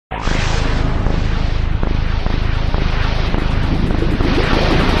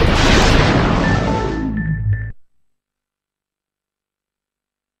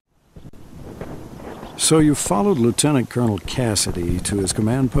So you followed Lieutenant Colonel Cassidy to his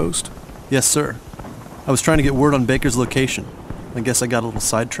command post? Yes, sir. I was trying to get word on Baker's location. I guess I got a little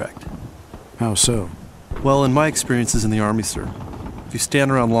sidetracked. How so? Well, in my experiences in the Army, sir, if you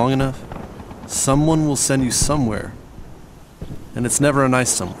stand around long enough, someone will send you somewhere. And it's never a nice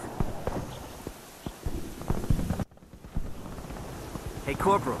somewhere. Hey,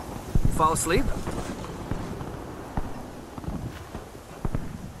 Corporal. You fall asleep?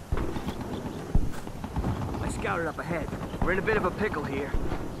 I scouted up ahead. We're in a bit of a pickle here.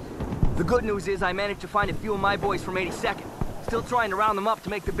 The good news is I managed to find a few of my boys from 82nd. Still trying to round them up to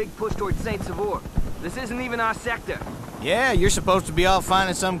make the big push towards Saint Sauveur. This isn't even our sector. Yeah, you're supposed to be off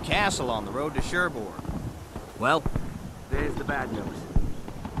finding some castle on the road to Cherbourg. Well, there's the bad news.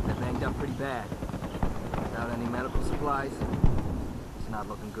 They're banged up pretty bad. Without any medical supplies, it's not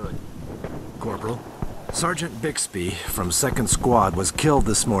looking good. Corporal, Sergeant Bixby from 2nd Squad was killed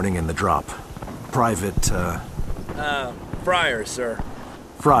this morning in the drop. Private, Fryer, sir.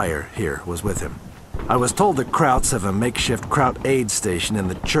 Fryer here was with him. I was told that Krauts have a makeshift Kraut aid station in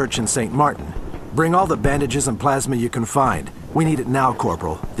the church in St. Martin. Bring all the bandages and plasma you can find. We need it now,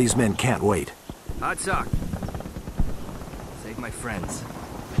 Corporal. These men can't wait. Hot sock. Save my friends.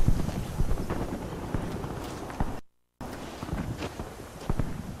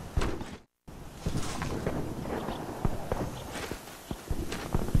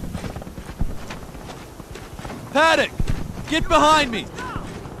 Paddock! Get behind me!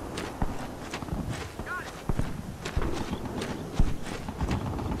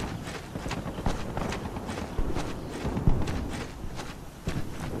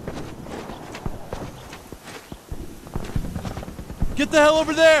 Get the hell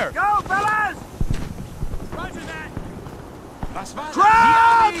over there! Go, fellas! Roger that!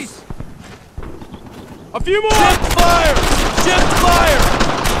 Crowds! A few more! Shift fire! Shift fire!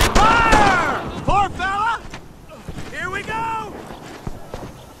 Fire! Poor fella! Here we go!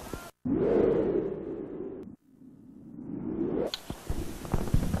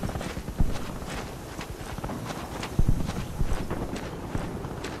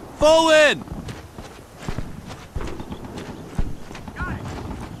 Fall in! Got it!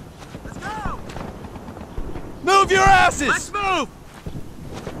 Let's go! Move your asses! Let's move!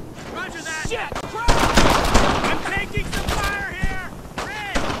 Roger that! Shit! I'm taking some fire here!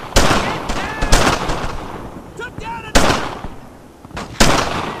 Red! Get down! Took down another!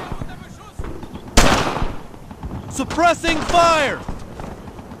 Suppressing fire!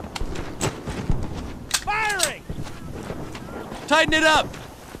 Firing! Tighten it up!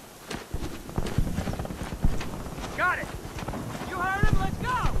 Got it! You heard him, let's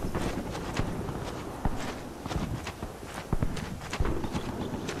go!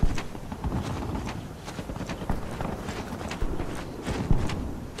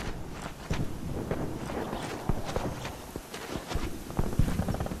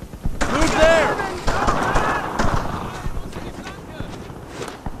 Move there!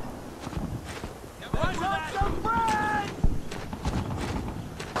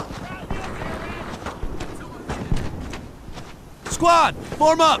 Squad,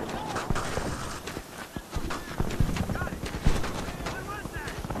 form up!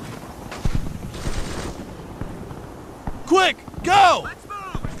 Quick, go! Let's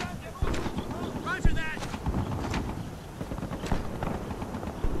move! Roger that!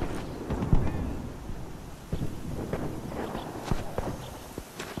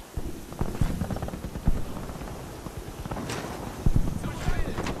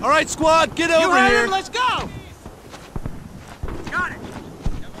 All right, squad, get over You heard here! him, let's go! Got it!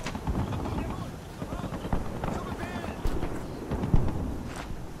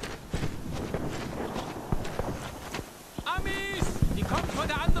 Amis! Die kommt von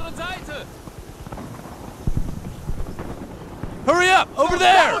der anderen Seite! Hurry up, over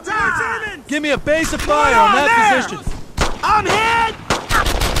there! Give me a base of fire on that position! I'm hit!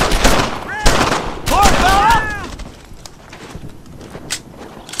 Poor fella!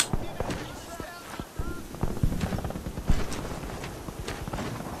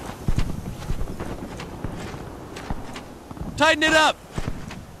 Tighten it up!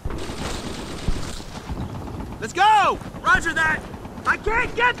 Let's go! Roger that! I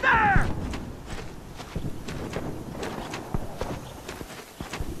can't get there!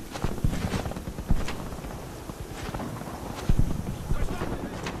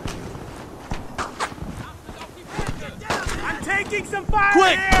 I'm taking some fire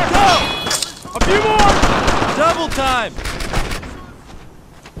Quick, here! go! A few more! Double time!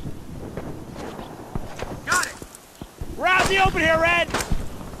 Got it! We're out in the open here, Red!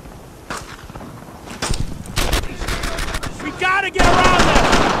 We gotta get around them!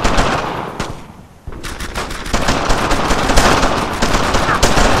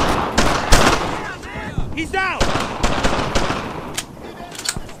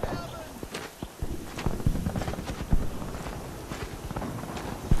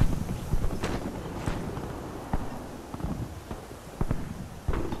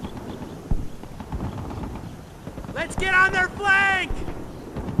 Let's get on their flank!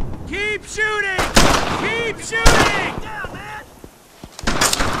 Keep shooting! Keep shooting! Down, man!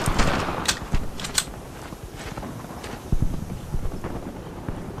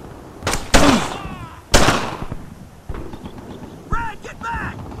 Brad, get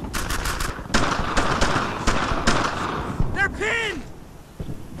back! They're pinned!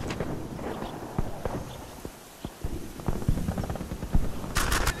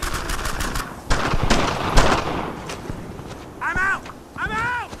 I'm out! I'm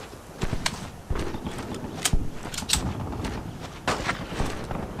out!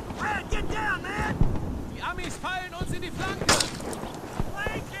 Brad, get down, man! Die Amis fallen uns in die Flanke!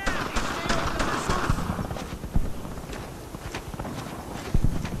 Flank him!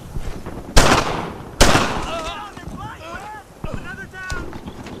 Down, they're flank, man! Another down!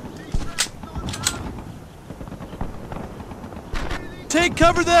 Take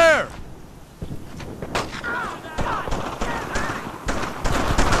cover there!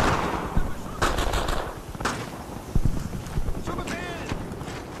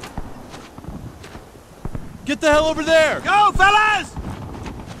 Get the hell over there! Go, fellas!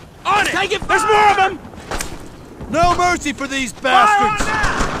 On it! Take it! There's more of them! No mercy for these Fire on bastards!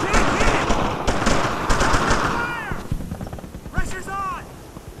 that! Can't hit! Fire! Pressure's on!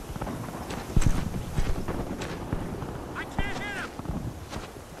 I can't hit him!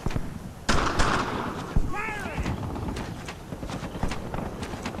 Fire it!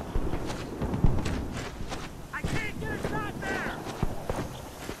 I can't get a shot there!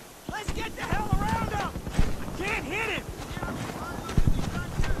 Let's get the hell around him! I can't hit him!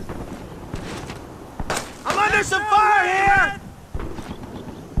 I'm under some fire here!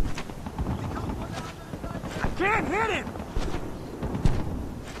 I can't hit him!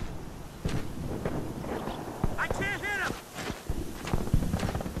 I can't hit him!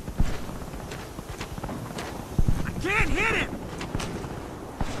 I can't hit him!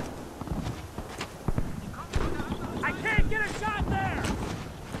 I can't get a shot there!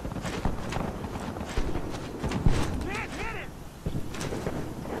 Can't hit him!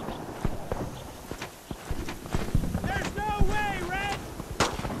 There's no way, Red!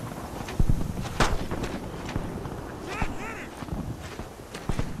 I can't hit him!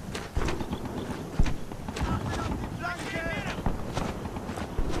 I can't hit him!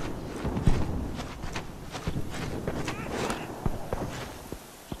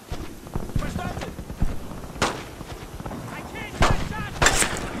 Verstanden! I can't get a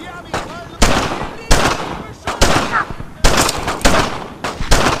shot there!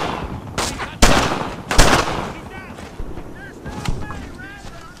 He's down! There's no way,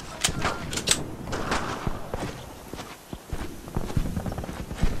 Red!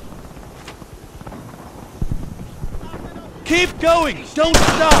 Keep going! Don't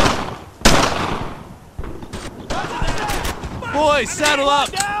stop! Boys, saddle up!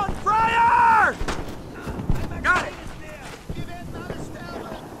 Down! Fryer! Got it!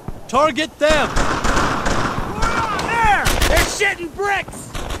 Target them! Pour it on there! They're shitting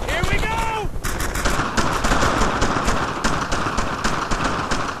bricks! Here we go!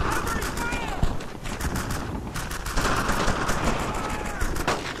 Covering fire!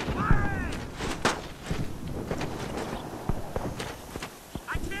 Firing!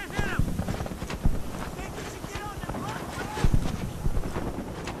 I can't hit him! I think we should get on the front, Brad!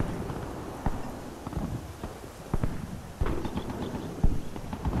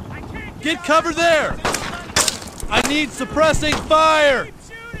 I can't Get on cover it. there! I need suppressing fire! Keep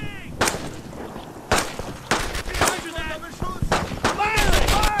shooting! Roger that! Fire!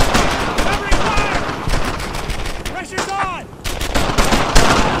 Fire! Covering fire! Pressure's on!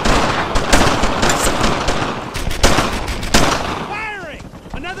 Firing!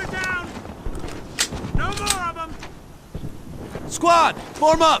 Another down! No more of them! Squad,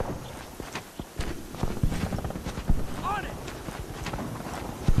 form up!